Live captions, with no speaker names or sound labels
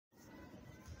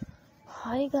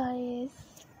Hi guys,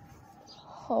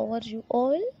 how are you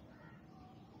all?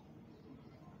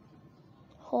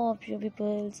 Hope you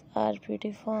peoples are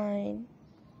pretty fine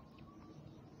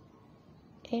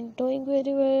and doing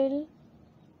very well.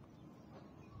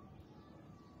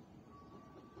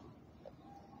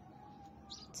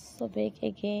 So back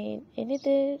again,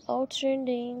 another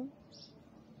outstanding,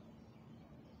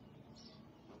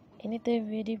 another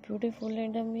very beautiful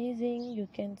and amazing you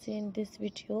can see in this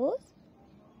videos.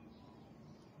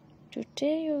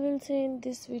 Today you will see in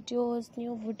this videos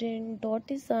new wooden dot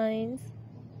designs,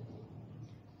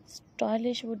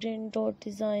 stylish wooden dot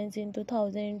designs in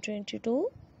 2022.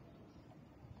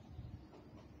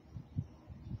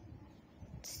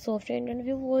 So friends and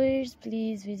viewers,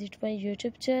 please visit my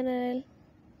YouTube channel,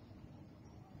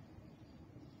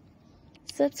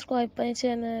 subscribe my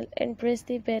channel and press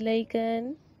the bell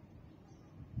icon.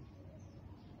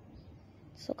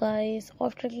 So guys,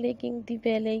 after clicking the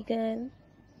bell icon,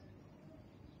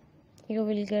 you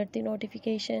will get the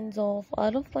notifications of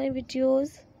all of my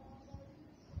videos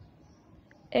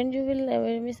and you will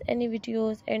never miss any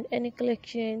videos and any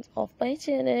collections of my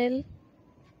channel.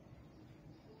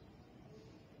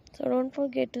 So don't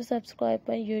forget to subscribe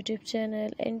my YouTube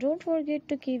channel and don't forget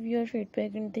to give your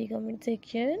feedback in the comment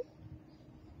section.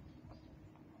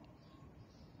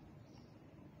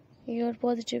 Your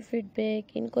positive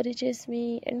feedback encourages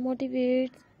me and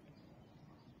motivates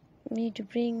me to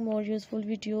bring more useful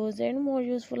videos and more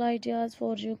useful ideas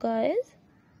for you guys.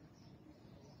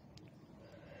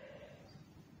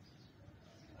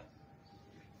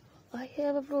 I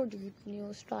have uploaded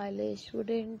new stylish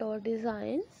wooden doll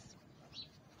designs.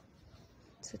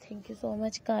 So thank you so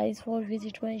much guys for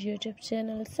visit my YouTube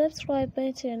channel, subscribe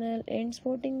my channel and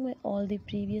supporting my all the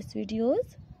previous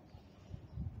videos.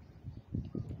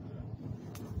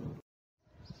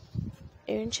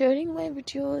 And sharing my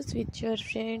videos with your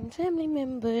friends, family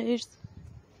members.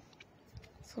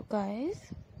 So guys,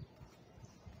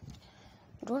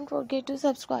 don't forget to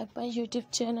subscribe my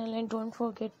YouTube channel and don't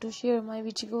forget to share my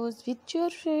videos with your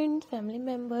friends, family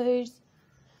members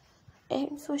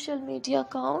and social media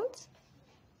accounts.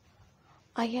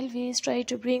 I always try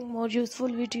to bring more useful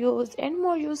videos and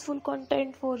more useful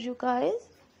content for you guys.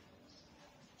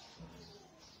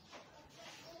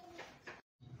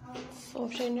 So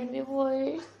friends and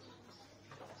viewers,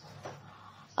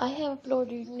 I have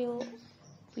uploaded new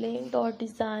plain dot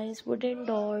designs, wooden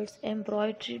dots,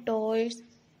 embroidery dots,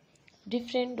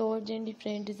 different dots and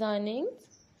different designings.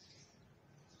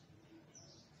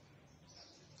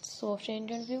 So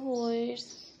friends and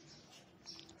viewers,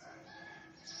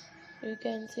 you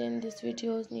can see in this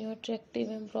videos new attractive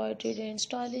embroidered and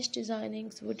stylish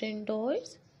designings wooden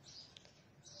doors.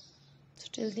 So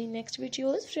till the next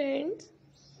videos friends,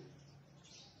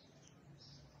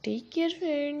 take care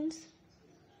friends.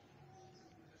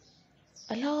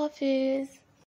 Allah Hafiz.